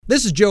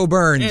This is Joe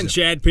Burns. And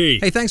Chad P.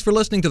 Hey, thanks for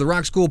listening to the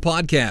Rock School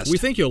Podcast. We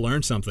think you'll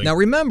learn something. Now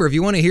remember, if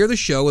you want to hear the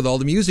show with all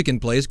the music in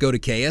place, go to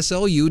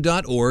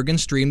kslu.org and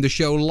stream the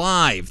show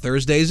live,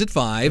 Thursdays at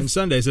 5. And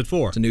Sundays at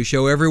 4. It's a new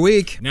show every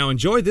week. Now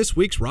enjoy this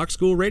week's Rock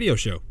School radio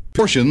show.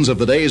 Portions of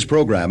the day's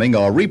programming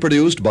are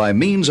reproduced by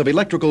means of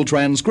electrical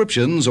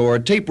transcriptions or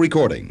tape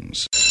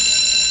recordings.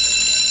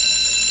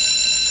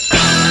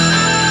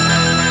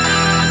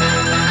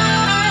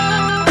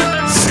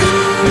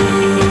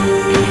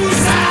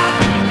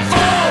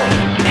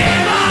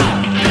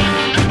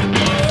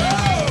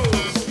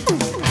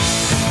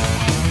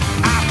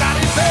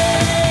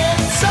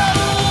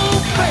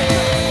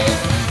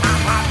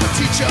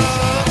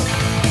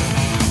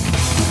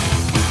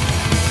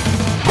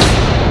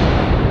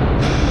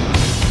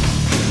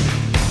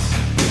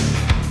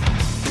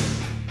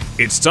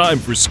 It's time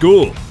for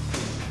school.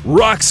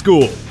 Rock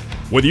School.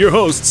 With your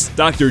hosts,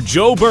 Dr.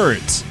 Joe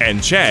Burns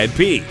and Chad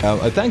P.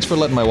 Thanks for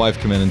letting my wife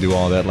come in and do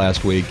all that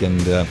last week. And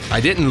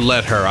I didn't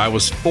let her. I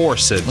was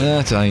forced.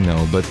 That's I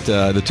know, but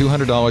the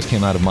 $200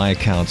 came out of my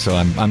account, so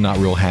I'm not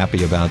real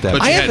happy about that.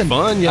 But you had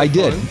fun. I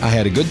did. I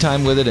had a good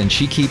time with it, and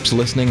she keeps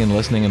listening and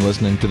listening and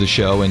listening to the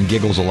show and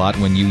giggles a lot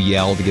when you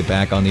yell to get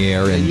back on the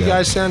air. And you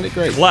guys sounded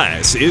great.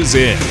 Class is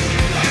in.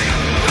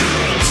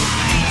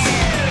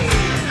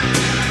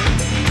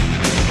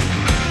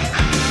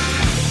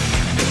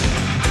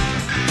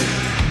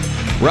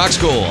 Rock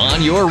School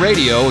on your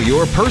radio,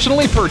 your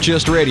personally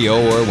purchased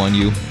radio, or one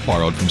you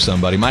borrowed from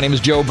somebody. My name is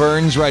Joe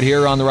Burns, right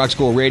here on the Rock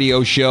School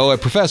radio show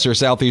at Professor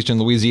Southeastern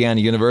Louisiana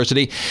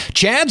University.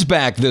 Chad's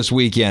back this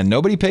weekend.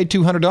 Nobody paid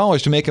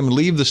 $200 to make him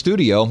leave the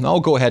studio.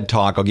 Oh, go ahead,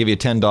 talk. I'll give you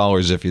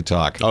 $10 if you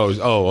talk.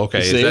 Oh,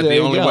 okay. See, is that the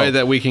only way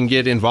that we can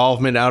get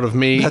involvement out of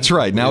me? That's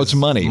right. Now it's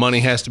money. Money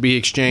has to be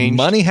exchanged.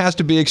 Money has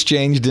to be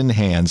exchanged in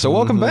hand. So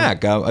welcome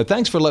back.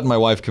 Thanks for letting my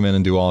wife come in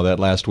and do all that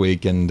last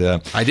week. And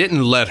I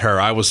didn't let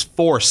her. I was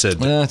forced.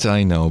 That's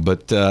I know,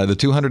 but the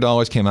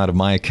 $200 came out of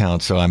my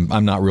account, so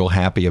I'm not real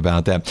happy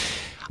about that.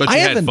 But you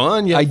had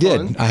fun. I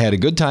did. I had a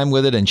good time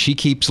with it, and she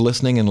keeps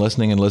listening and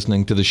listening and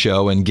listening to the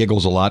show and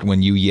giggles a lot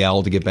when you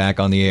yell to get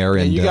back on the air.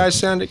 And you guys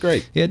sounded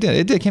great. Yeah, it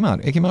did. It came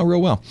out. It came out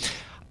real well.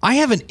 I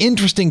have an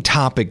interesting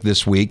topic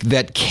this week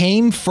that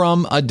came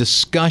from a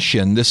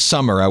discussion this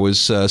summer. I was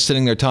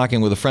sitting there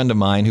talking with a friend of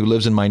mine who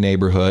lives in my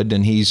neighborhood,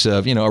 and he's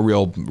a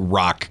real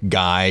rock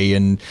guy.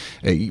 And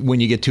when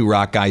you get two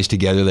rock guys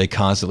together, they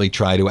constantly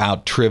try to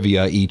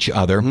out-trivia each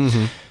other.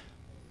 Mm-hmm.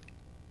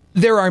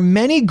 There are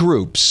many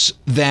groups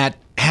that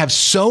have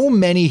so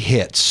many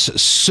hits,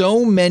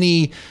 so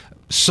many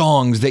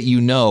songs that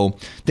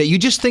that you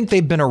just think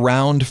they've been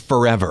around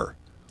forever.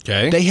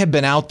 Okay. They have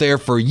been out there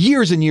for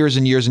years and years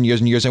and years and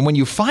years and years. And when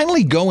you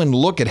finally go and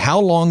look at how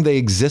long they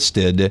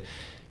existed,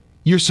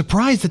 you're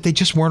surprised that they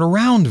just weren't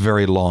around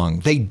very long.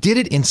 They did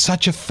it in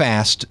such a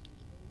fast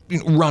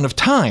run of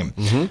time.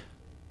 Mm-hmm.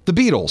 The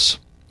Beatles.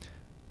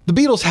 The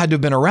Beatles had to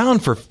have been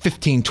around for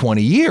 15,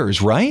 20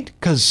 years, right?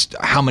 Because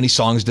how many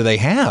songs do they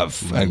have?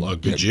 A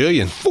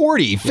gajillion.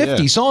 40,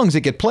 50 songs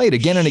that get played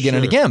again and again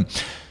and again.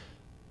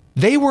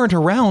 They weren't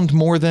around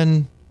more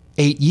than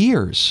 8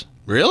 years.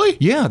 Really?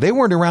 Yeah, they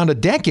weren't around a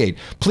decade.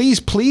 Please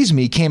Please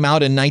Me came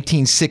out in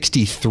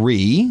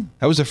 1963.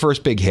 That was their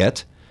first big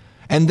hit.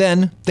 And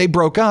then they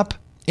broke up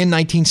in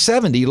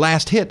 1970.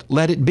 Last hit,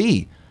 Let It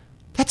Be.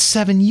 That's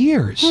 7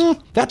 years.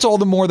 That's all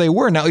the more they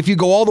were. Now, if you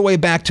go all the way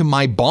back to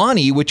My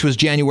Bonnie, which was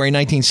January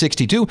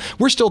 1962,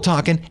 we're still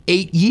talking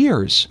 8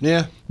 years.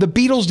 Yeah. The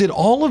Beatles did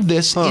all of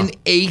this in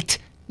 8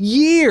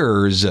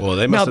 years. Well,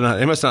 they must not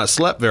have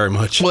slept very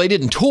much. Well, they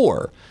didn't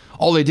tour.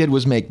 All they did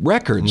was make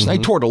records. They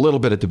toured a little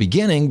bit at the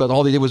beginning, but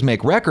all they did was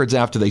make records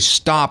after they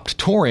stopped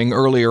touring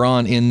earlier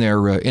on in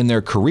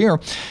their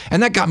career.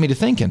 And that got me to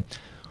thinking,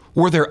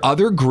 were there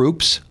other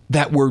groups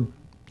that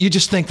you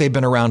just think they've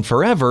been around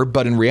forever,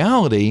 but in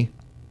reality,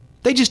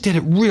 they just did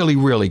it really,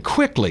 really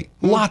quickly.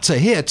 Lots of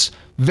hits,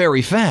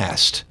 very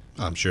fast.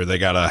 I'm sure they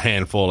got a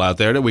handful out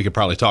there that we could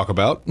probably talk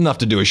about. Enough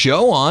to do a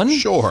show on.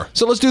 Sure.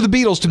 So let's do the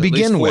Beatles to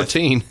begin with.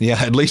 14.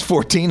 Yeah, at least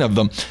 14 of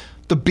them.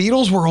 The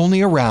Beatles were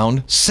only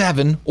around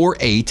 7 or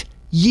 8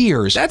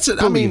 years.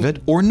 Believe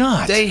it or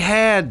not. They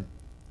had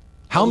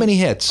how many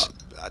hits?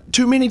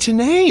 Too many to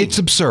name. It's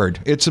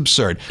absurd. It's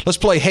absurd. Let's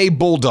play Hey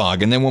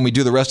Bulldog, and then when we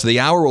do the rest of the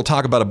hour, we'll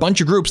talk about a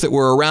bunch of groups that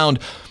were around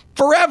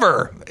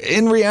forever.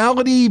 In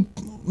reality,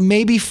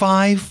 maybe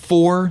 5,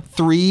 4,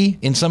 3,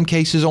 in some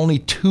cases only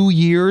 2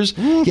 years,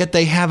 yet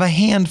they have a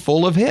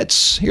handful of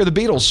hits. Here are the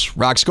Beatles,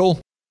 Rock School.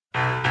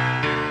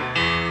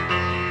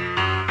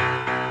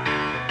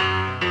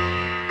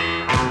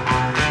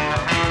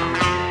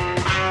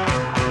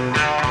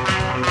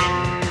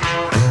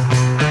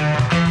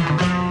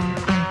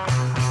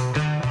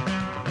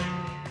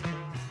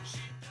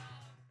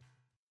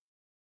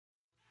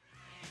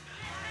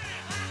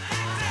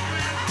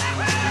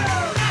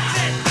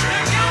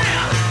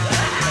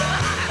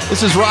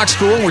 This is Rock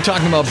School, and we're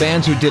talking about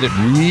bands who did it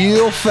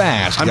real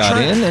fast,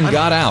 got in and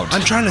got out. I'm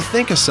trying to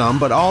think of some,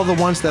 but all the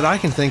ones that I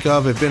can think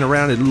of have been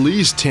around at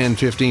least 10,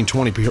 15,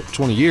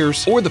 20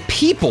 years. Or the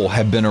people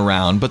have been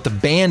around, but the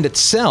band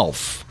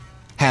itself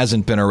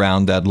hasn't been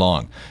around that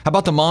long. How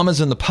about the Mamas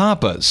and the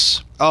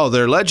Papas? Oh,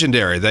 they're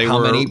legendary.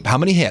 How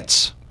many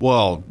hits?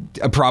 Well,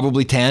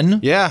 probably 10?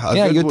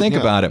 Yeah. You'd think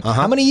about it.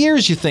 How many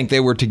years you think they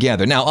were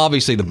together? Now,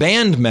 obviously, the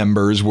band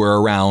members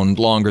were around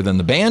longer than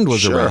the band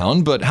was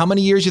around, but how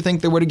many years you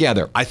think they were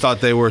together? I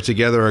thought they were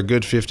together a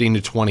good 15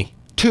 to 20.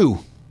 2.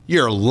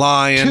 You're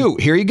lying. 2.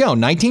 Here you go.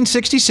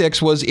 1966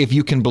 was If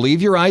You Can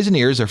Believe Your Eyes and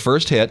Ears, their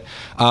first hit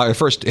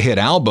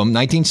album.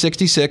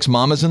 1966,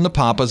 Mamas and the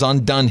Papas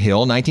on Dunhill.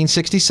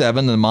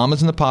 1967, the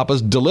Mamas and the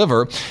Papas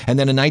Deliver. And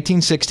then in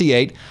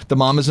 1968, the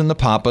Mamas and the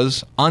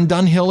Papas on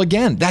Dunhill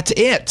again. That's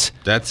it.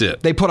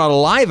 They put out a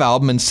live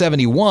album in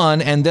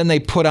 71, and then they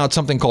put out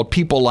something called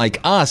People Like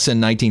Us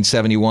in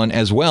 1971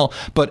 as well,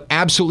 but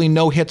absolutely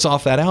no hits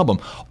off that album.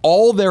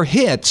 All their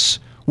hits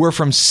were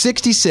from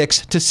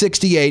 66 to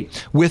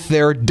 68 with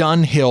their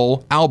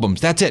Dunhill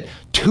albums. That's it.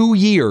 2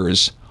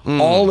 years,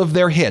 all of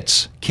their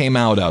hits came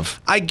out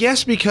of. I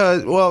guess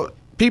because, well,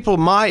 people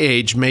my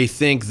age may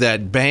think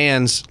that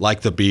bands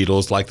like the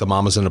Beatles, like the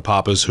Mamas and the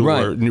Papas, who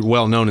were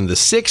well known in the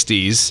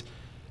 60s,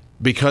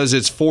 because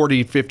it's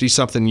 40,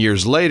 50-something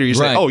years later, you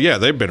say, oh, yeah,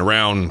 they've been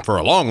around for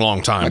a long,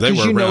 long time.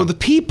 Because you know the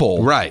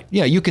people. Right.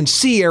 Yeah, you can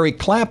see Eric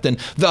Clapton.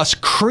 Thus,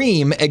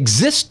 Cream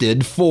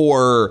existed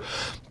for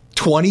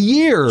 20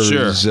 years.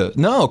 Sure.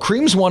 No,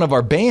 Cream's one of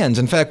our bands.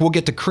 In fact, we'll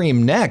get to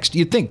Cream next.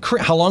 You'd think,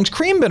 how long's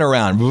Cream been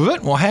around?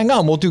 Well, hang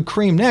on, we'll do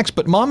Cream next.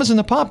 But Mamas and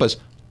the Papas,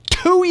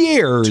 2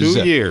 years.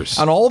 2 years.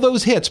 On all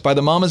those hits by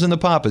the Mamas and the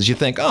Papas, you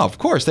think, oh, of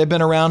course, they've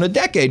been around a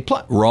decade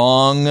plus.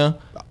 Wrong.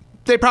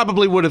 They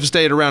probably would have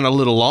stayed around a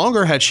little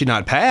longer had she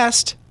not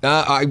passed.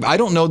 I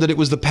don't know that it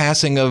was the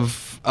passing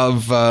of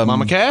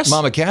Mama Cass?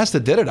 Mama Cass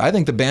that did it. I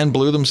think the band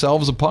blew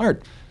themselves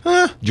apart.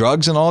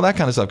 Drugs and all that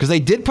kind of stuff. Because they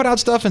did put out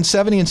stuff in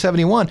 70 and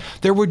 71.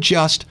 There were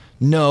just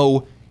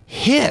no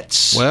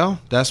hits.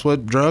 Well, that's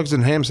what drugs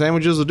and ham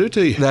sandwiches will do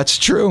to you. That's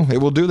true. It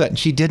will do that. And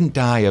she didn't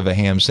die of a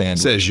ham sandwich.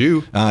 Says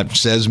you.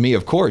 Says me,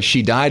 of course.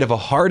 She died of a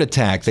heart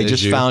attack. They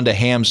just found a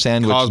ham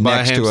sandwich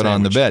next to it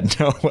on the bed.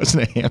 No, it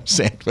wasn't a ham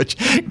sandwich.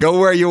 Go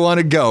where you want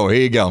to go.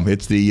 Here you go.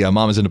 It's the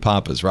Mamas and the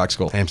Papas Rock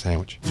School. Ham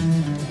sandwich.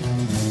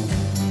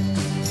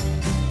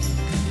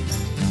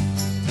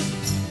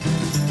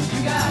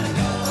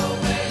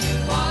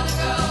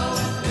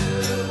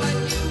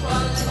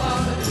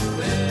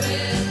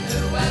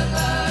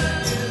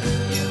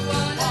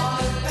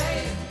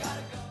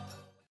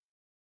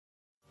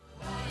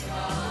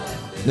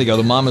 There you go,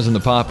 the Mamas and the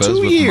Papas 2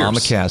 with years. Mama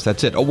Cass.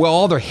 That's it. Oh, well,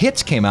 all their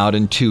hits came out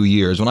in 2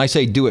 years. When I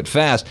say do it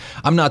fast,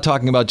 I'm not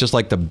talking about just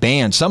like the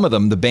band. Some of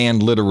them, the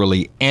band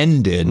literally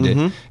ended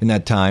in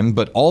that time,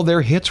 but all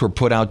their hits were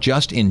put out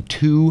just in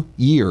 2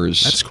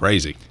 years. That's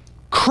crazy.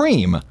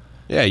 Cream.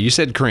 Yeah, you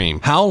said Cream.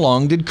 How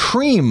long did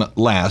Cream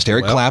last?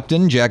 Eric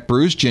Clapton, Jack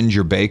Bruce,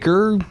 Ginger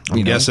Baker.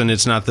 I'm guessing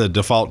it's not the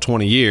default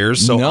 20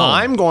 years, so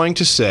I'm going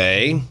to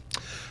say...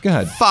 Go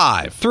ahead.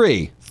 5.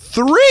 3.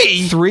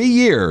 3? 3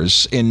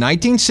 years. In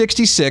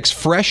 1966,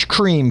 Fresh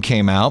Cream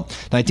came out.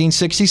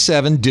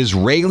 1967,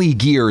 Disraeli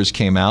Gears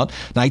came out.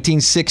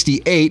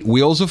 1968,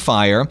 Wheels of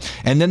Fire.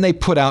 And then they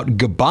put out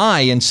Goodbye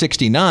in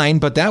 69,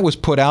 but that was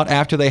put out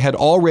after they had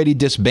already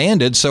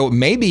disbanded, so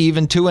maybe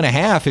even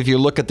 2.5 if you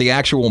look at the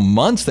actual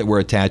months that were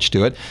attached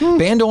to it.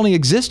 Band only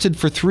existed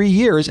for 3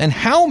 years, and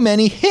how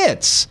many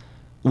hits?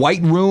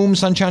 White Room,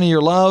 Sunshine of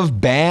Your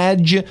Love,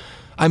 Badge...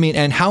 I mean,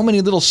 and how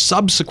many little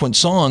subsequent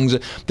songs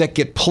that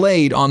get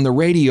played on the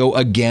radio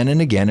again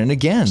and again and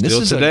again.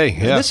 Still today,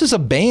 yeah. This is a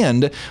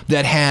band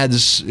that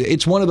has,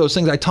 it's one of those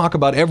things I talk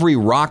about every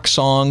rock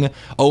song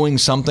owing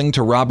something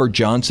to Robert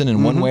Johnson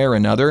in one way or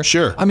another.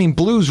 Sure. I mean,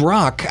 blues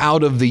rock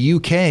out of the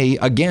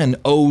UK, again,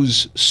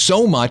 owes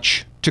so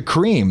much to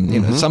Cream.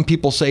 You know, some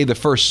people say the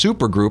first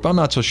supergroup. I'm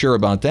not so sure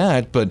about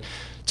that, but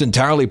it's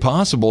entirely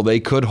possible they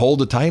could hold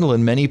the title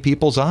in many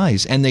people's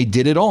eyes. And they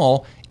did it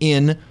all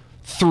in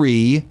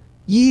 3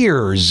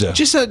 years.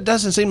 Just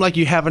doesn't seem like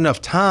you have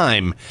enough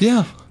time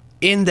Yeah.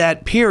 in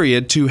that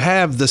period to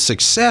have the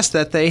success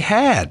that they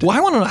had. Well,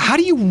 I want to know, how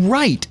do you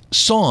write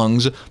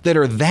songs that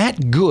are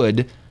that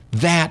good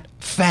that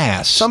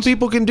fast? Some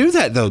people can do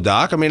that, though,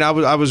 Doc. I mean, I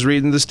was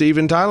reading the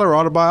Steven Tyler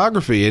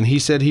autobiography, and he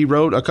said he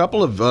wrote a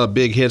couple of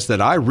big hits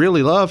that I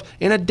really love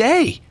in a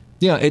day.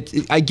 Yeah,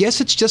 I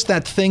guess it's just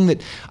that thing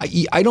that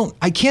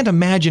I can't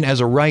imagine as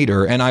a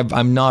writer, and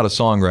I'm not a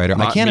songwriter.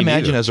 I can't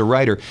imagine as a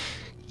writer,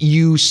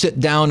 you sit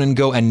down and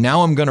go, and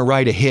now I'm going to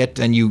write a hit,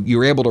 and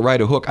you're able to write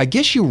a hook. I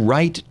guess you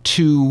write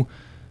to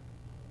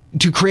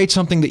create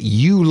something that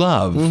you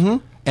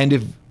love, and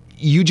if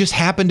you just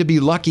happen to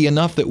be lucky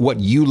enough that what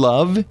you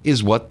love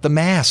is what the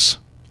mass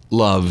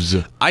loves.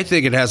 I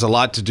think it has a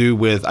lot to do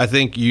with, I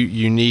think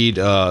you need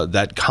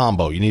that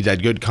combo. You need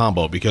that good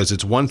combo, because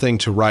it's one thing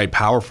to write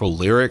powerful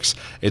lyrics.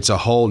 It's a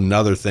whole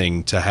nother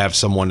thing to have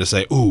someone to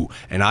say, ooh,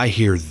 and I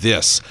hear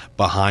this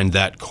behind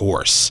that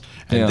chorus.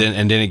 And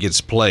then it gets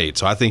played.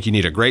 So I think you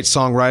need a great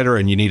songwriter,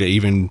 and you need an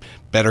even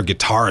better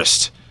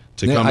guitarist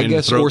to come in. I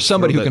guess, or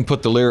somebody who can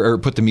put the lyric or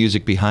put the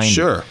music behind it.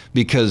 Sure.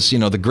 Because,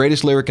 the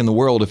greatest lyric in the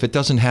world, if it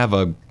doesn't have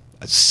a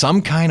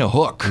some kind of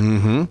hook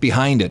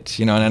behind it.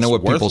 And I know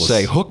what people worthless.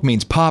 say, hook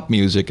means pop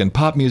music, and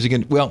pop music,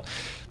 and well,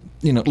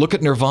 look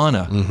at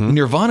Nirvana.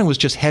 Nirvana was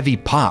just heavy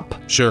pop.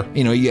 Sure.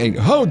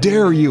 How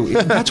dare you?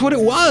 That's what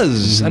it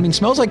was. I mean,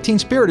 Smells Like Teen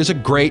Spirit is a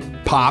great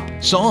pop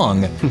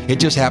song. It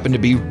just happened to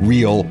be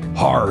real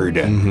hard.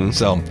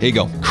 So here you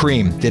go.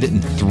 Cream did it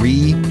in 3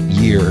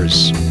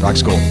 years. Rock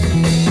School.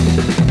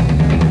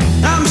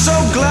 I'm so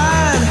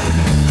glad,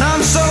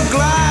 I'm so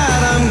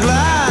glad, I'm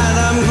glad,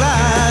 I'm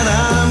glad,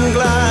 I'm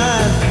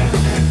glad.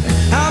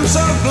 I'm so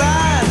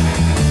glad,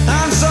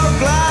 I'm so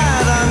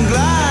glad, I'm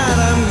glad,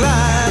 I'm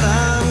glad,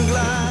 I'm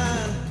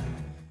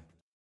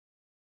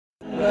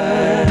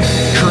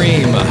glad.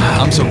 Cream.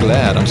 I'm so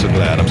glad, I'm so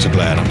glad, I'm so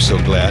glad, I'm so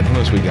glad. What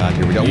else we got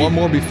here? We got one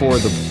more before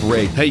the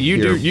break. Hey,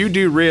 you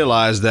do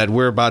realize that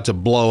we're about to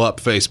blow up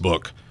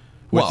Facebook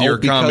with your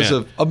because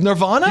comment. of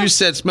Nirvana? You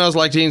said Smells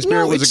Like Teen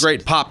Spirit was a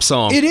great pop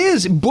song. It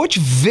is. Butch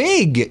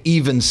Vig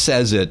even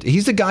says it.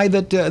 He's the guy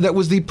that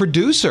was the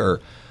producer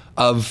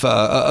of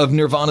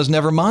Nirvana's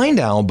Nevermind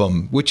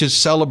album, which is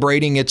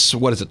celebrating its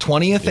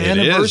 20th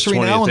anniversary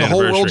now, and the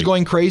whole world's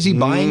going crazy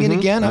buying it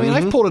again. I mean,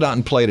 I've pulled it out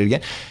and played it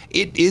again.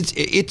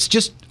 It's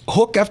just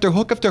hook after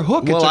hook after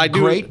hook. Well, it's a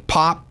great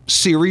pop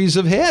series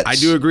of hits. I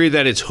do agree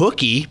that it's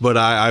hooky, but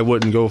I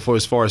wouldn't go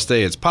as far as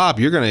say it's pop.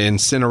 You're going to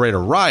incinerate a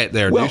riot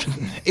there, Well, dude.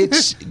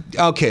 it's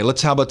okay.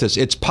 How about this?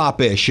 It's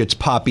pop-ish. It's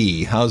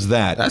pop-y. How's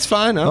that? That's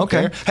fine. I don't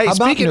Okay. care. Hey, How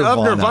about speaking of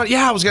Nirvana,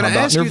 I was going to How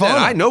about ask you that.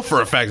 Nirvana? I know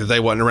for a fact that they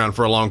wasn't around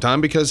for a long time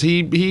because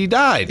he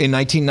died. In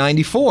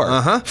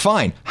 1994.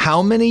 Fine.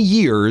 How many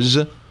years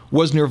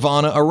was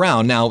Nirvana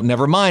around? Now,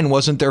 Nevermind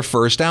wasn't their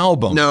first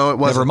album. No, it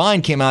wasn't.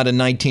 Nevermind came out in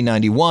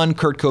 1991.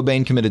 Kurt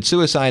Cobain committed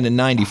suicide in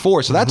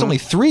 94. So that's only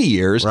 3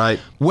 years. Right.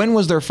 When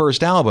was their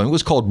first album? It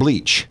was called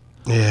Bleach.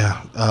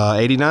 Yeah,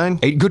 89.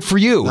 Good for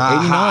you. Aha.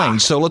 89.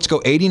 So let's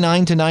go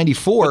 89 to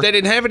 94. But they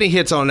didn't have any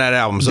hits on that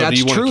album, so That's do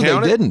you want true. to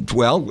count They it? didn't.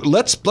 Well,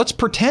 let's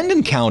pretend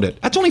and count it.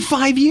 That's only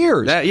 5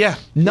 years.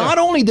 Not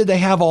only did they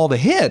have all the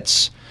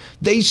hits,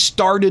 they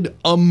started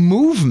a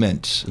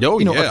movement.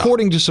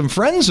 According to some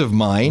friends of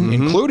mine,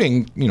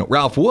 including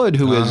Ralph Wood,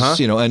 who is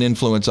an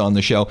influence on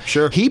the show.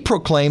 Sure. He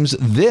proclaims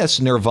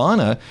this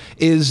Nirvana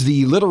is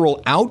the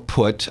literal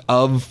output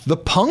of the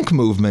punk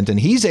movement, and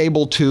he's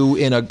able to,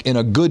 in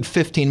a good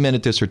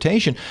 15-minute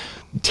dissertation,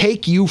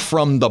 take you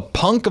from the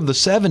punk of the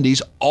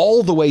 70s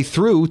all the way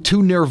through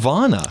to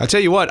Nirvana. I tell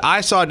you what,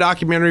 I saw a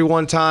documentary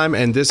one time,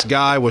 and this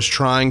guy was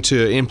trying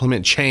to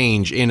implement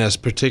change in a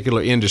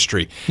particular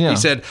industry. Yeah. He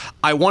said,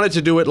 I wanted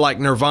to do it like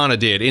Nirvana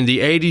did. In the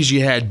 80s,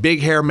 you had big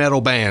hair metal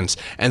bands,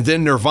 and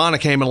then Nirvana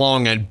came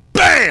along, and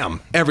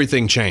bam,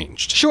 everything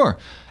changed. Sure.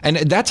 And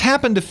that's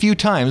happened a few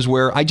times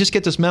where I just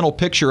get this mental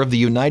picture of the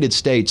United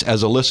States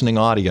as a listening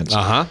audience.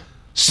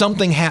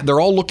 They're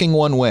all looking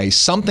one way.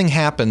 Something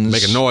happens.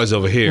 Make a noise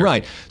over here.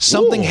 Right.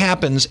 Something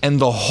happens, and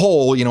the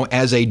whole,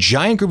 as a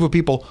giant group of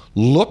people,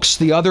 looks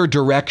the other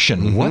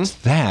direction. What's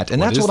that?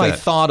 And that's is what I that?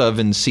 thought of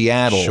in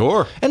Seattle.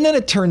 Sure. And then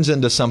it turns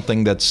into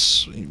something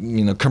that's,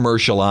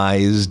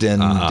 commercialized,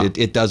 and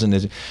it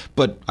doesn't.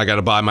 But I got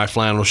to buy my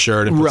flannel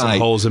shirt and put some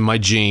Right. holes in my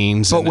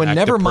jeans. but and when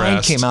act Nevermind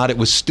depressed. came out, it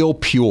was still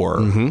pure,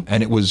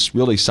 and it was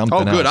really something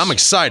Oh, good. else. I'm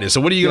excited.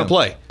 So what are you going to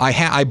play?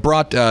 I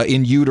brought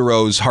In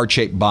Utero's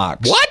heart-shaped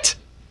box. What?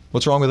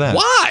 What's wrong with that?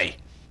 Why?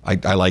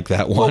 I like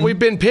that one. Well, we've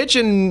been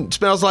pitching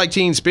Smells Like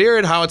Teen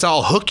Spirit, how it's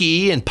all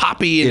hooky and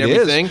poppy and It is.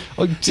 everything.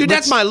 Oh, Dude,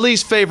 that's my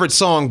least favorite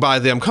song by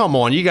them. Come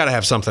on, you got to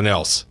have something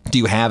else. Do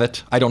you have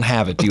it? I don't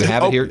have it. Do you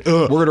have it here?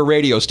 Oh, We're at a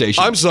radio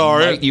station. I'm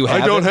sorry. Right? You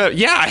have I don't it? have.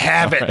 Yeah, I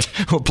have All it.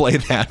 right. We'll play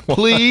that one.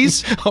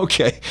 Please?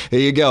 Okay, here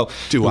you go.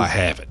 Do I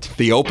have it?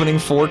 The opening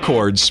 4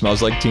 chords,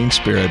 Smells Like Teen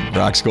Spirit,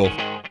 Rock School.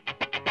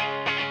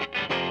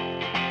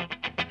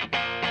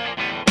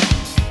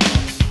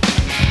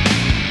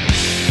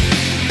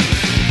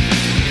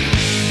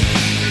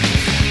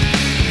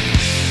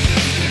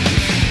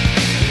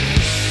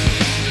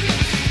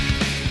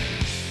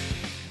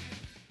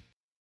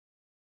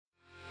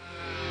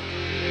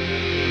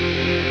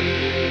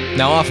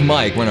 Now, off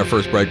mic, we're in our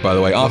first break, by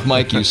the way. Off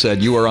mic, you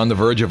said you were on the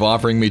verge of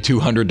offering me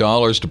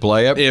 $200 to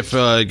play it. If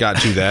it got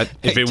to that.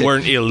 If it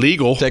weren't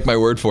illegal. Take my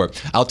word for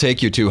it. I'll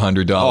take your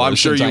 $200. Oh, I'm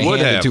sure since you would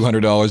I handed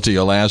have. $200 to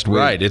you last week.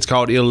 Right. It's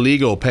called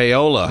illegal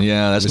payola.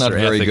 Yeah, that's Mr. not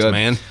very Ethics, good.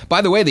 man.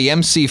 By the way, the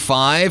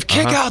MC5,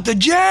 Kick Out the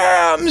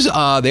Jams,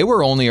 they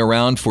were only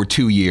around for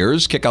 2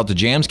 years. Kick Out the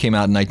Jams came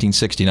out in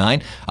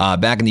 1969.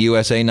 Back in the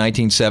USA,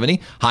 1970.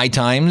 High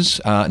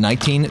Times,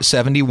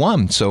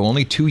 1971. So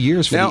only 2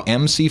 years for Now, the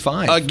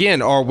MC5.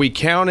 Again, are we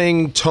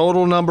counting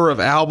total number of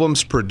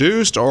albums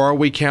produced, or are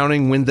we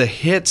counting when the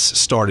hits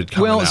started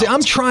coming out? Well, see,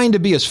 I'm trying to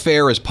be as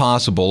fair as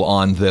possible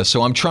on this,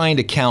 so I'm trying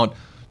to count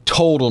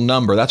total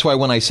number. That's why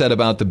when I said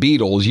about the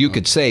Beatles, you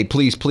could say,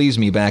 Please Please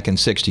Me back in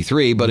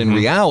 63, but in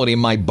reality,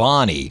 My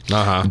Bonnie,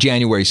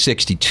 January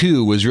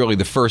 62, was really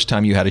the first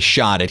time you had a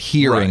shot at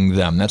hearing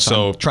them. That's why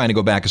I'm trying to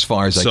go back as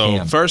far as I can.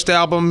 So first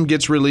album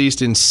gets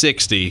released in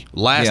 60,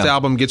 last Yeah.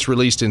 album gets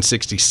released in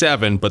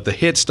 67, but the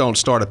hits don't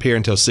start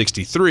appearing until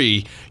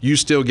 63. You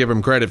still give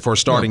them credit for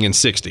starting in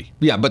 60.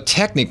 Yeah, but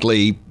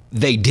technically,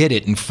 they did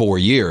it in 4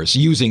 years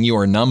using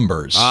your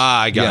numbers.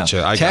 I gotcha.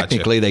 Yeah. I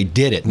Technically, they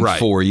did it in right.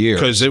 4 years.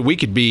 Because we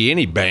could be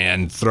any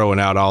band throwing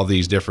out all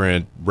these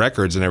different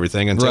records and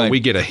everything until Right. we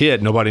get a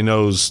hit. Nobody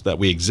knows that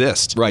we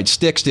exist. Right,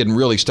 Styx didn't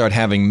really start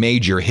having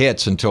major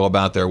hits until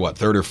about their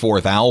third or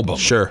fourth album.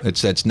 Sure.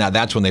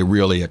 That's when they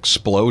really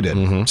exploded.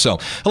 Mm-hmm. So,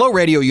 hello,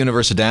 Radio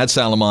Universidad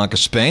Salamanca,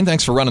 Spain.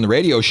 Thanks for running the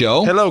radio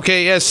show. Hello,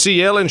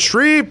 KSCL in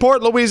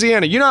Shreveport,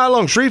 Louisiana. You know how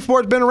long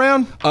Shreveport's been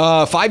around?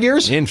 5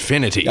 years?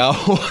 Infinity.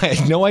 Oh, I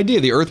had no idea.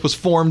 The Earth was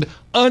formed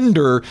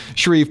under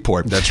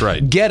Shreveport. That's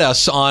right. Get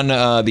us on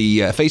the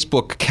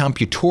Facebook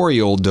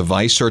computorial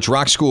device. Search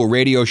Rock School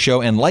Radio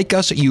Show and like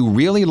us. You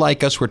really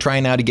like us. We're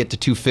trying now to get to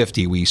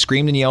 250. We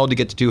screamed and yelled to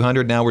get to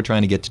 200. Now we're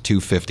trying to get to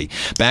 250.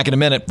 Back in a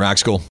minute, Rock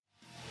School.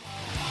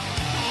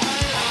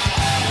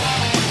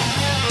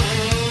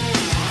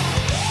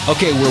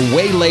 Okay, we're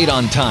way late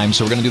on time,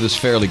 so we're going to do this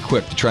fairly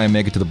quick to try and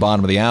make it to the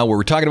bottom of the hour.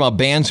 We're talking about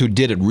bands who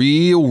did it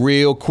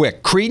real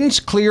quick.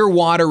 Creedence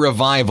Clearwater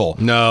Revival.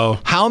 No.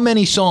 How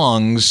many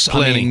songs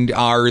Plenty.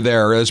 are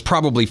there? There's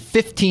probably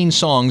 15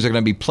 songs that are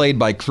going to be played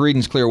by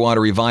Creedence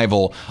Clearwater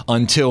Revival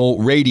until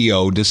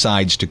radio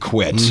decides to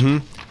quit.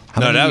 Mm-hmm. How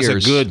No, many that was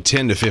years? a good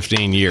 10 to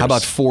 15 years. How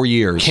about 4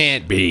 years?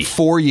 Can't be.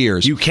 4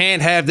 years. You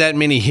can't have that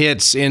many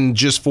hits in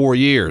just 4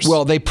 years.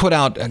 Well, they put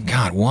out,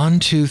 1,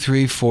 2,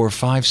 3, 4,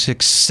 5,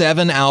 6,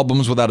 7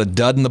 albums without a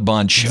dud in the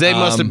bunch. they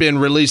must have been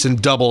releasing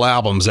double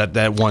albums at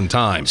that one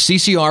time.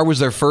 CCR was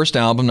their first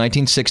album,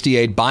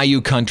 1968. Bayou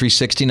Country,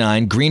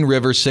 69. Green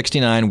River,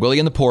 69. Willie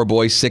and the Poor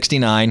Boys,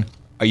 69.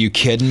 Are you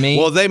kidding me?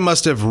 Well, they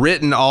must have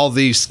written all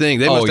these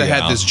things. They must have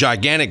had this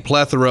gigantic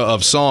plethora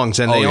of songs,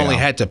 and they only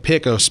had to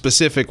pick a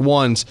specific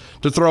ones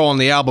to throw on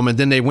the album, and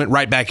then they went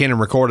right back in and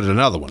recorded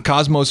another one.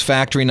 Cosmos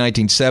Factory,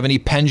 1970.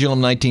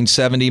 Pendulum,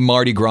 1970.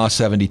 Mardi Gras,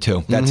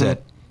 72. That's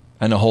it.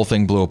 And the whole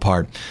thing blew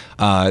apart.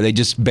 They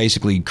just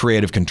basically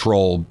creative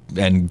control,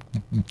 and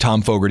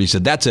Tom Fogerty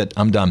said, that's it,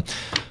 I'm done.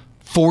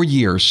 4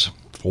 years.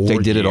 They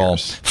did it all.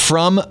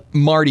 From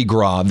Mardi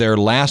Gras, their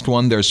last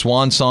one, their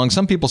swan song.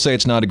 Some people say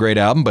it's not a great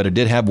album, but it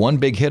did have one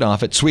big hit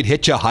off it, Sweet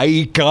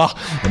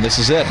Hitchhiker. And this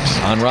is it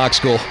on Rock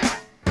School.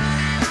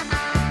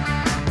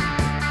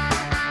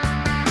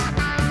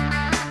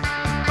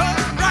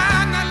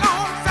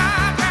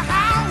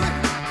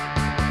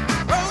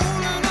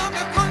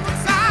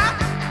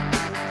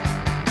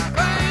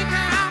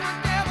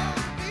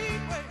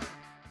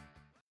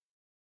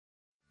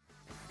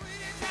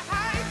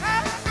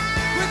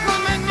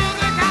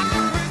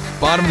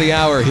 Bottom of the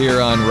hour here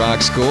on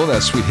Rock School.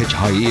 That's Sweet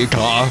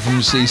Hitchhiker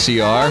from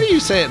CCR. Why do you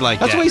say it like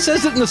That's that? the way he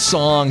says it in the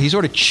song. He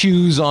sort of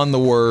chews on the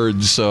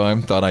words, so I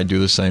thought I'd do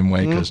the same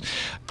way because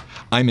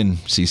I'm in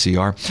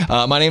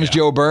CCR. My name is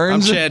Joe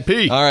Burns. I'm Chad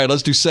P. All right,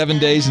 let's do 7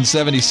 days and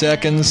 70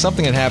 seconds.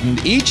 Something that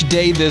happened each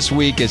day this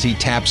week as he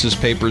taps his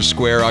papers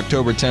square,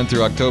 October 10th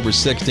through October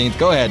 16th.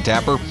 Go ahead,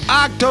 Tapper.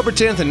 October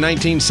 10th in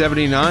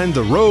 1979,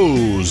 The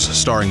Rose,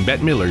 starring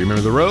Bette Midler. You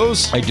remember The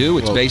Rose? I do.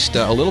 It's based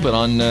a little bit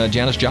on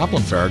Janis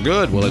Joplin. Very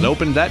good. Well, it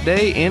opened that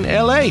day in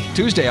L.A.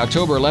 Tuesday,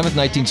 October 11th,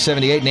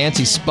 1978,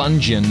 Nancy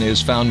Spungen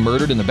is found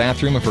murdered in the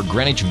bathroom of her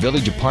Greenwich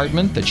Village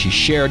apartment that she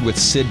shared with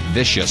Sid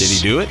Vicious. Did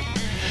he do it?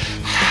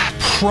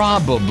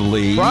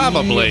 Probably.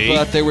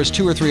 But there was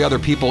 2 or 3 other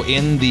people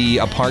in the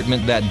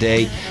apartment that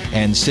day,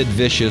 and Sid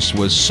Vicious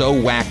was so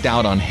whacked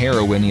out on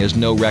heroin he has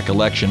no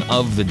recollection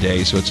of the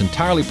day. So it's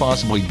entirely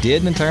possible he did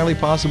and entirely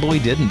possible he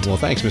didn't. Well,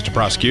 thanks, Mr.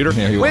 Prosecutor.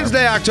 There you are.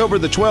 Wednesday, October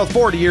the 12th,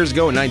 40 years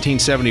ago in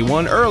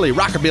 1971, early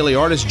rockabilly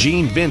artist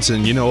Gene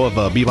Vincent, you know, of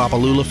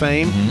Bebopaloola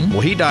fame,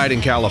 well, he died in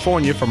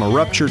California from a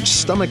ruptured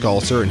stomach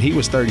ulcer, and he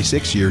was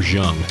 36 years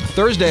young.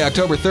 Thursday,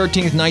 October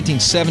 13th,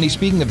 1970,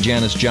 speaking of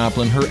Janis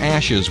Joplin, her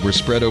ashes were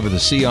spread over the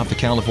sea off the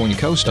California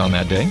coast on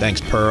that day.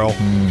 Thanks, Pearl.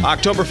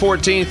 October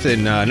 14th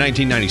in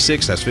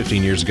 1996, that's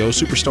 15 years ago,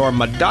 superstar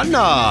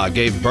Madonna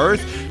gave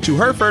birth to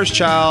her first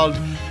child.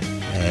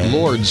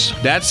 Lords.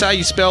 That's how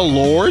you spell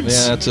Lords?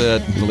 Yeah, that's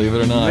it. Believe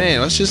it or not.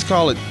 Man, let's just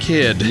call it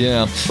Kid.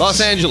 Yeah. Los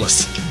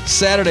Angeles.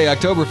 Saturday,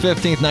 October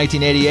 15th,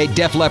 1988,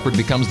 Def Leppard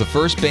becomes the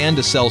first band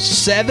to sell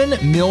 7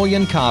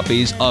 million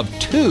copies of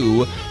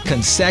 2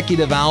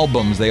 consecutive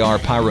albums. They are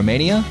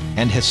Pyromania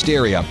and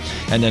Hysteria.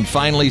 And then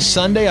finally,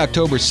 Sunday,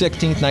 October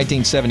 16th,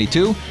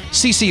 1972,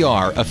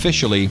 CCR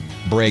officially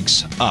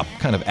breaks up.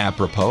 Kind of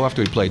apropos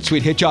after we played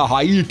Sweet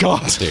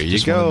Hitchhiker. There you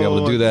Just go. wanted to be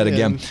able to do that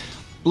again.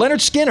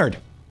 Leonard Skinner.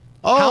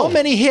 Oh. How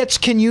many hits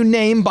can you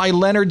name by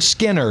Leonard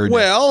Skinner?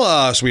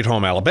 Well, Sweet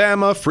Home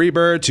Alabama,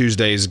 Freebird,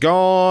 Tuesday's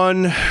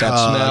Gone,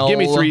 Smell. Give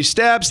Me 3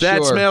 Steps, That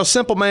Sure. Smell,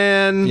 Simple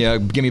Man. Yeah,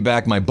 Give Me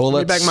Back My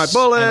Bullets. Give Me Back My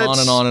Bullets.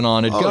 And on and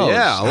on it Oh, goes.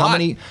 yeah, a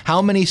lot.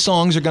 How many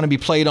songs are going to be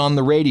played on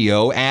the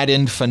radio ad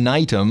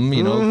infinitum,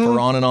 for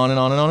on and on and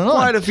on and on and on?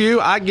 Quite a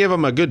few. I give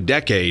them a good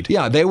decade.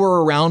 Yeah, they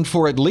were around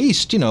for at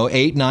least,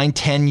 8, 9,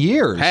 10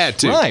 years. Had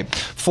to. Right.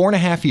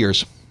 4.5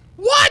 years.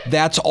 What?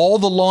 That's all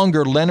the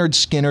longer Leonard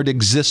Skinner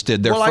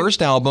existed. Their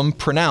first album,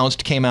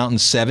 Pronounced, came out in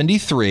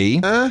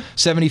 73.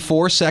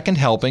 74, Second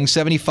Helping.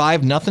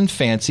 75, Nothing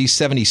Fancy.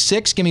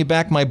 76, Give Me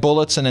Back My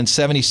Bullets. And then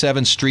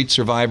 77, Street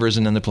Survivors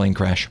and then The Plane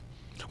Crash.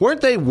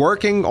 Weren't they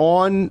working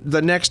on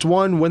the next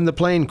one when the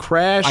plane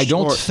crashed? I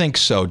don't think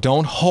so.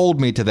 Don't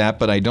hold me to that,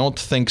 but I don't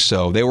think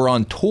so. They were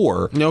on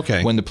tour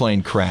when the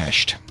plane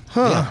crashed.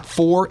 Yeah,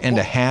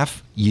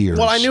 4.5 years.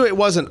 Well, I knew it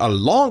wasn't a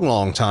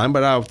long time,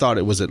 but I thought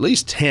it was at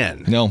least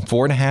 10. No,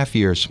 4.5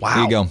 years. Wow.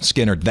 There you go.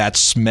 Skinner, That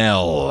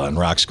Smell on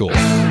Rock School.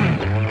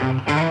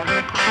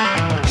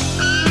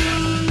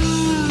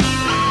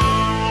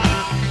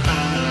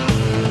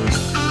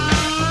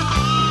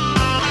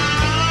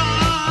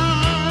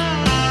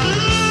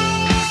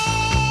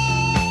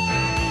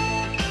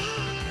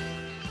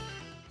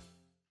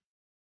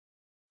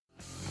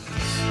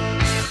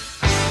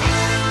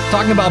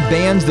 Talking about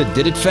bands that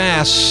did it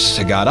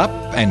fast, got up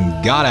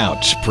and got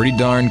out pretty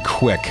darn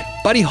quick.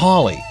 Buddy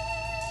Holly.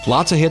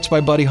 Lots of hits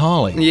by Buddy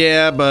Holly.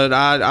 Yeah, but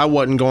I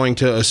wasn't going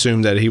to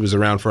assume that he was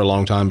around for a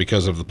long time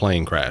because of the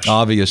plane crash.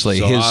 Obviously.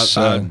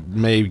 So I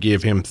may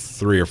give him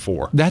 3 or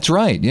 4. That's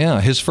right, yeah.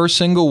 His first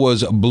single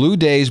was Blue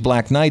Days,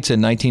 Black Nights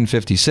in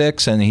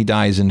 1956, and he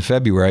dies in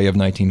February of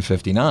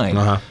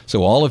 1959.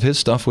 So all of his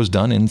stuff was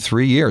done in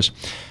 3 years.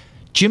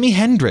 Jimi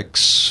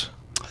Hendrix.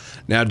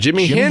 Now,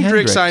 Jimi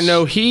Hendrix, I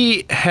know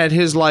he had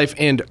his life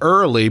end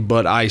early,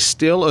 but I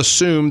still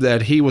assume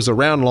that he was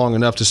around long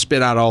enough to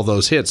spit out all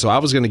those hits. So I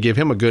was going to give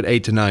him a good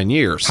 8 to 9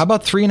 years. How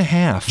about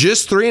 3.5?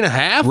 Just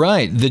 3.5?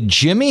 Right. The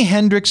Jimi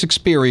Hendrix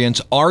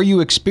Experience, Are You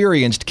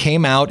Experienced,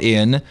 came out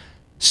in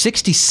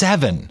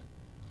 1967.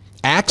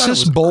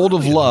 Axis Bold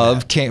as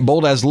Love came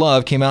out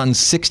in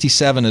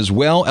 1967 as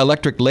well.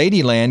 Electric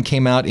Ladyland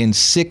came out in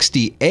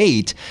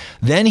 1968.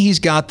 Then he's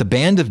got the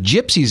Band of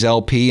Gypsies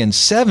LP in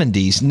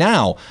 1970s.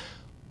 Now,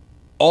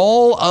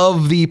 all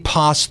of the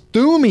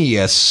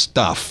posthumous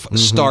stuff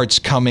starts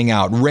coming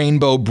out.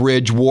 Rainbow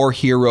Bridge, War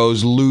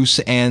Heroes, Loose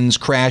Ends,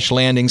 Crash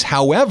Landings.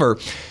 However,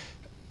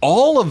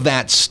 all of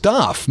that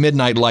stuff,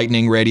 Midnight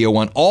Lightning, Radio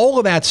 1, all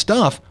of that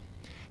stuff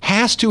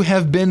has to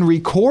have been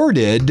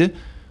recorded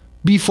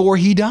before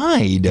he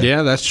died.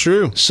 Yeah, that's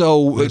true.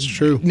 So that's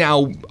true.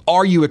 Now,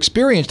 Are You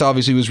Experienced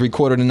obviously was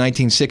recorded in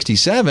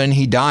 1967.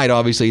 He died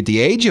obviously at the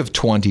age of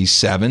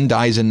 27,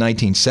 dies in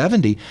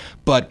 1970.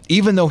 But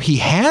even though he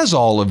has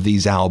all of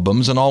these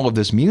albums and all of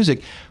this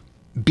music,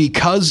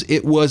 because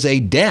it was a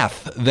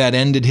death that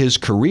ended his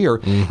career,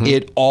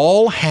 it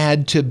all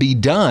had to be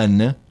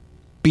done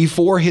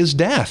before his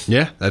death.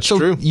 Yeah, that's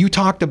true. You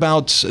talked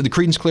about the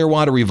Creedence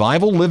Clearwater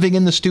Revival living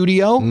in the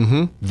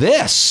studio.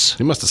 This.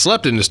 He must have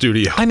slept in the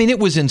studio. I mean, it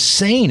was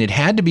insane. It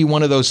had to be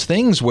one of those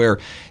things where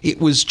it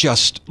was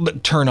just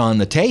turn on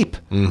the tape.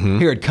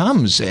 Here it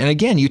comes. And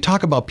again, you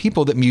talk about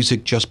people that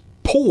music just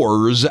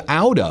pours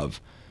out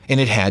of. And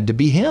it had to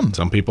be him.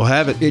 Some people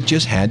have it. It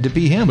just had to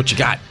be him. What you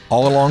got?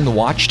 All Along the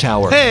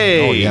Watchtower.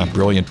 Hey! Oh, yeah.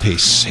 Brilliant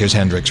piece. Here's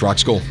Hendrix, Rock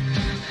School.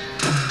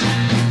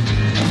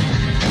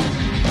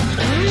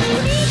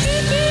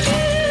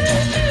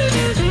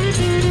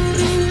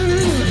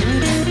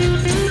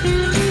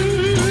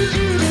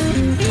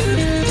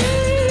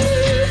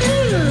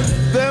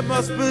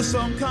 Must be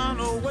some kind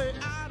of way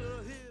out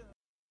of here.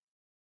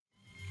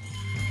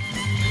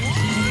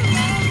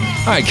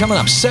 All right, coming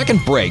up,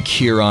 second break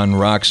here on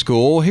Rock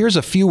School. Here's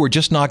a few we're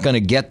just not going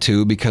to get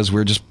to because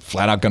we're just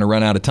flat out going to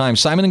run out of time.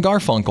 Simon and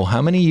Garfunkel,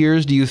 how many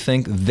years do you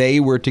think they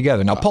were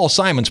together? Now, Paul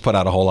Simon's put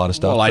out a whole lot of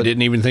stuff. Well, I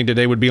didn't even think that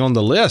they would be on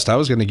the list. I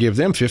was going to give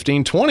them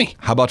 15, 20.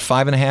 How about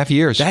 5.5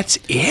 years? That's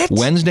it?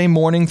 Wednesday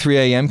Morning, 3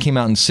 a.m. came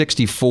out in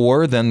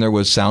 1964. Then there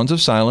was Sounds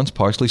of Silence,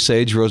 Parsley,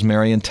 Sage,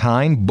 Rosemary, and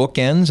Thyme.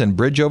 Bookends and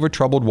Bridge Over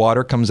Troubled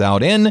Water comes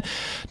out in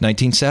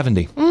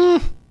 1970.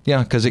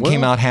 Yeah, because it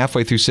came out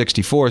halfway through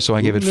 64, so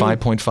I gave it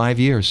 5.5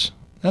 years.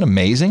 Isn't that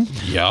amazing?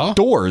 Yeah.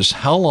 Doors.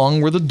 How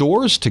long were the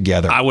Doors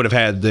together? I would have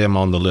had them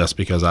on the list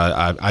because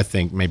I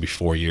think maybe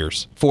 4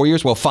 years. 4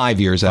 years? Well, 5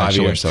 years, actually.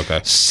 5 years,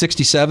 okay.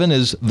 67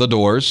 is The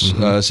Doors.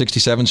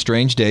 67,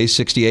 Strange Days.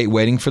 68,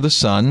 Waiting for the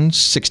Sun.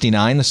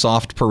 69, The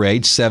Soft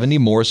Parade. 70,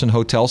 Morrison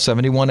Hotel.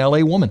 71,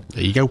 L.A. Woman.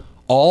 There you go.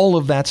 All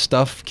of that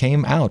stuff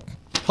came out.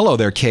 Hello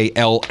there,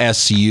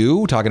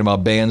 KLSU, talking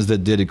about bands that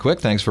did it quick.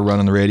 Thanks for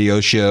running the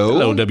radio show.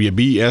 Hello,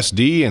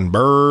 WBSD in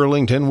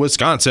Burlington,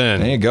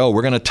 Wisconsin. There you go.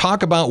 We're going to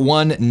talk about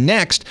one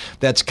next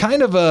that's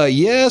kind of a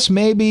yes,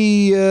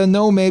 maybe,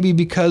 no, maybe,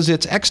 because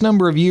it's X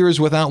number of years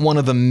without one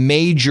of the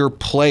major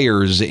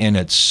players in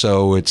it.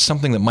 So it's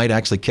something that might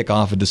actually kick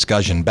off a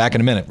discussion. Back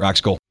in a minute, Rock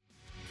School.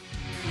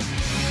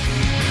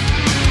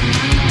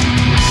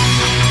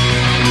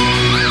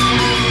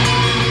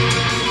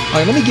 All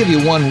right, let me give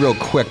you one real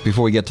quick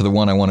before we get to the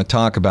one I want to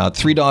talk about.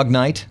 Three Dog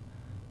Night.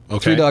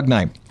 Okay. Three Dog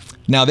Night.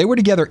 Now, they were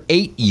together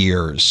 8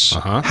 years.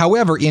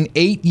 However, in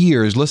 8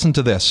 years, listen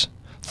to this,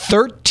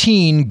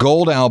 13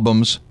 gold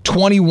albums,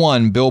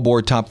 21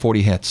 Billboard Top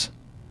 40 hits.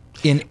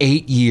 In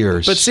 8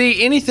 years. But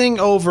see, anything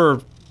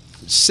over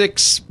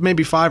 6,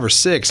 maybe 5 or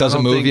 6.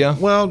 Doesn't move you?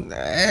 Well,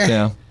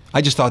 yeah. I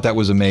just thought that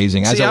was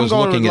amazing. As See, I was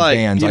looking at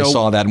bands, I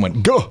saw that and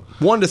went, go!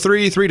 1 to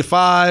 3, 3 to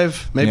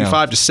 5, maybe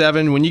 5 to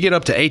 7. When you get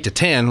up to 8 to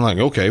 10, I'm like,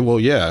 okay, well,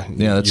 yeah.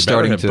 Yeah, that's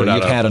starting to,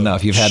 you've had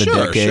enough. You've had a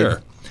decade.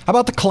 Sure. How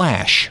about The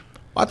Clash?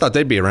 I thought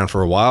they'd be around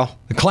for a while.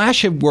 The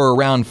Clash were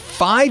around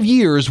 5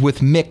 years with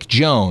Mick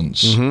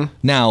Jones.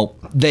 Now,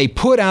 they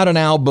put out an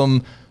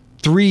album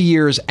 3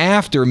 years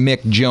after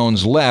Mick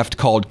Jones left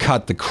called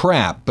Cut the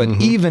Crap. But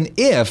even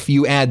if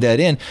you add that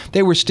in,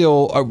 they were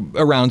still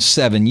around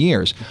 7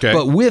 years. Okay.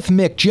 But with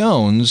Mick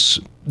Jones,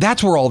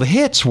 that's where all the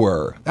hits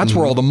were. That's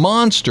where all the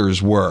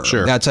monsters were.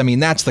 Sure. That's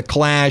the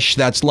Clash,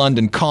 that's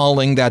London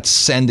Calling, that's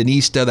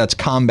Sandinista, that's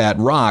Combat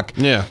Rock.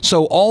 Yeah.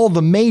 So all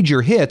the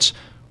major hits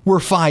were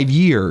 5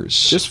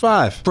 years. Just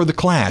 5. For the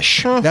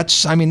Clash.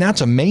 That's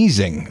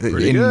amazing, in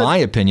good. my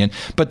opinion.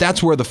 But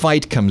that's where the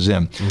fight comes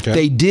in. Okay.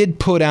 They did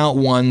put out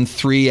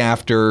 2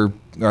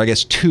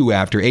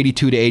 after,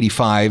 82 to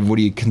 85. What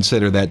do you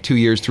consider that? 2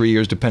 years, 3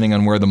 years, depending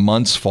on where the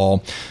months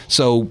fall.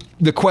 So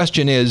the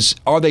question is,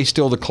 are they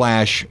still the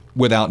Clash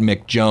without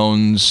Mick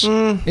Jones?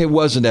 It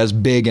wasn't as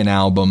big an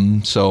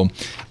album, so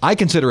I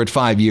consider it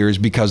 5 years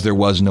because there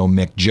was no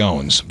Mick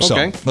Jones.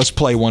 Okay. So let's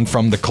play one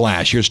from the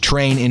Clash. Here's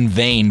Train in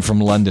Vain from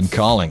London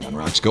Calling on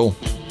Rock School.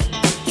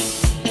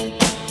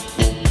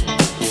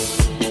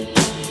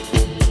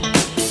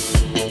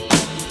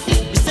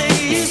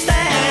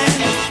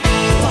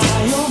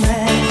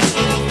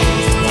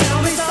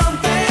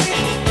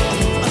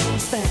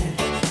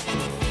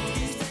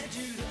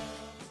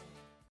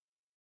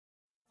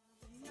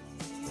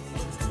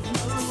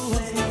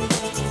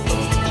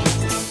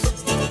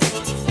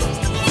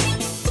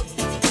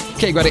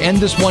 Okay, got to end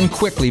this one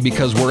quickly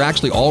because we're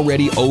actually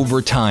already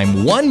over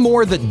time. One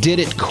more that did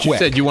it You quick.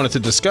 said you wanted to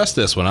discuss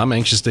this one. I'm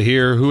anxious to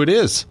hear who it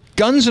is.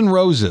 Guns N'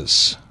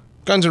 Roses,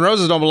 Guns N'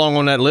 Roses don't belong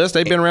on that list.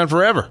 They've been around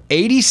forever.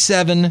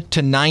 87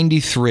 to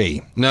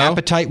 93. No.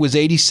 Appetite was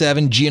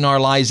 87,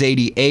 GNR Lies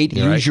 88,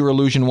 You're Use right. Your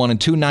Illusion 1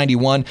 and 2,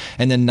 91,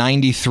 and then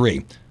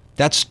 93.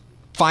 That's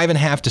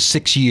 5.5 to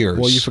 6 years.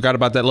 Well, you forgot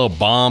about that little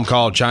bomb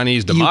called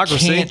Chinese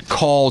Democracy. You can't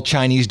call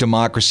Chinese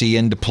Democracy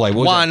into play. What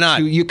was Why that?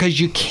 not? Because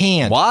you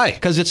can't. Why?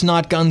 Because it's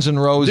not Guns N'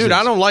 Roses. Dude,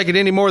 I don't like it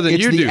any more than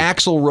It's you the do.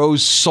 Axl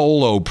Rose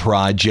solo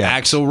project.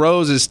 Axl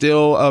Rose is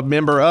still a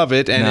member of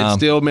it, and No. it's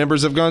still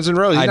members of Guns N'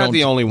 Roses. He's I not don't-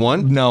 the only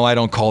one. No, I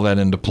don't call that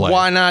into play.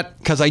 Why not?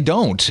 Because I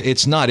don't.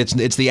 It's not.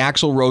 It's the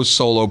Axl Rose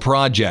solo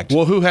project.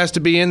 Well, who has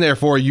to be in there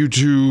for you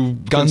to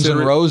Guns N'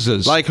 consider it?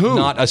 Roses. Like who?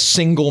 Not a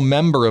single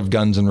member of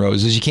Guns N'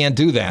 Roses. You can't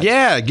do that.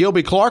 Yeah,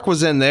 Gilby Clarke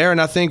was in there, and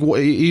I think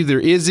either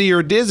Izzy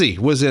or Dizzy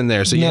was in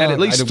there. So you No, had at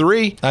I least don't-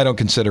 3. I don't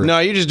consider it. No,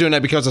 you're just doing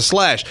that because of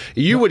Slash.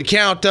 You would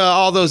count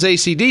all those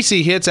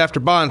AC/DC hits after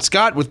Bon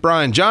Scott with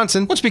Brian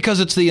Johnson. Well, it's because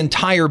it's the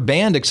entire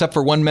band except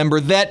for one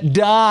member that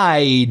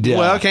died.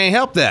 Well, I can't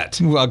help that.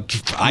 Well,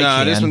 I No,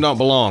 can. this one don't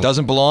belong.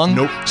 Doesn't belong?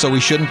 Nope. So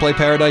we shouldn't play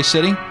Paradise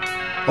City?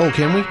 Oh,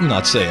 can we? I'm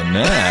not saying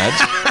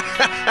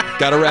that.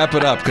 Got to wrap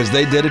it up because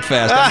they did it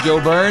fast. I'm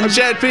Joe Burns. I'm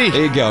Chad P.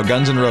 There you go.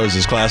 Guns N'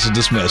 Roses. Class is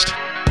dismissed.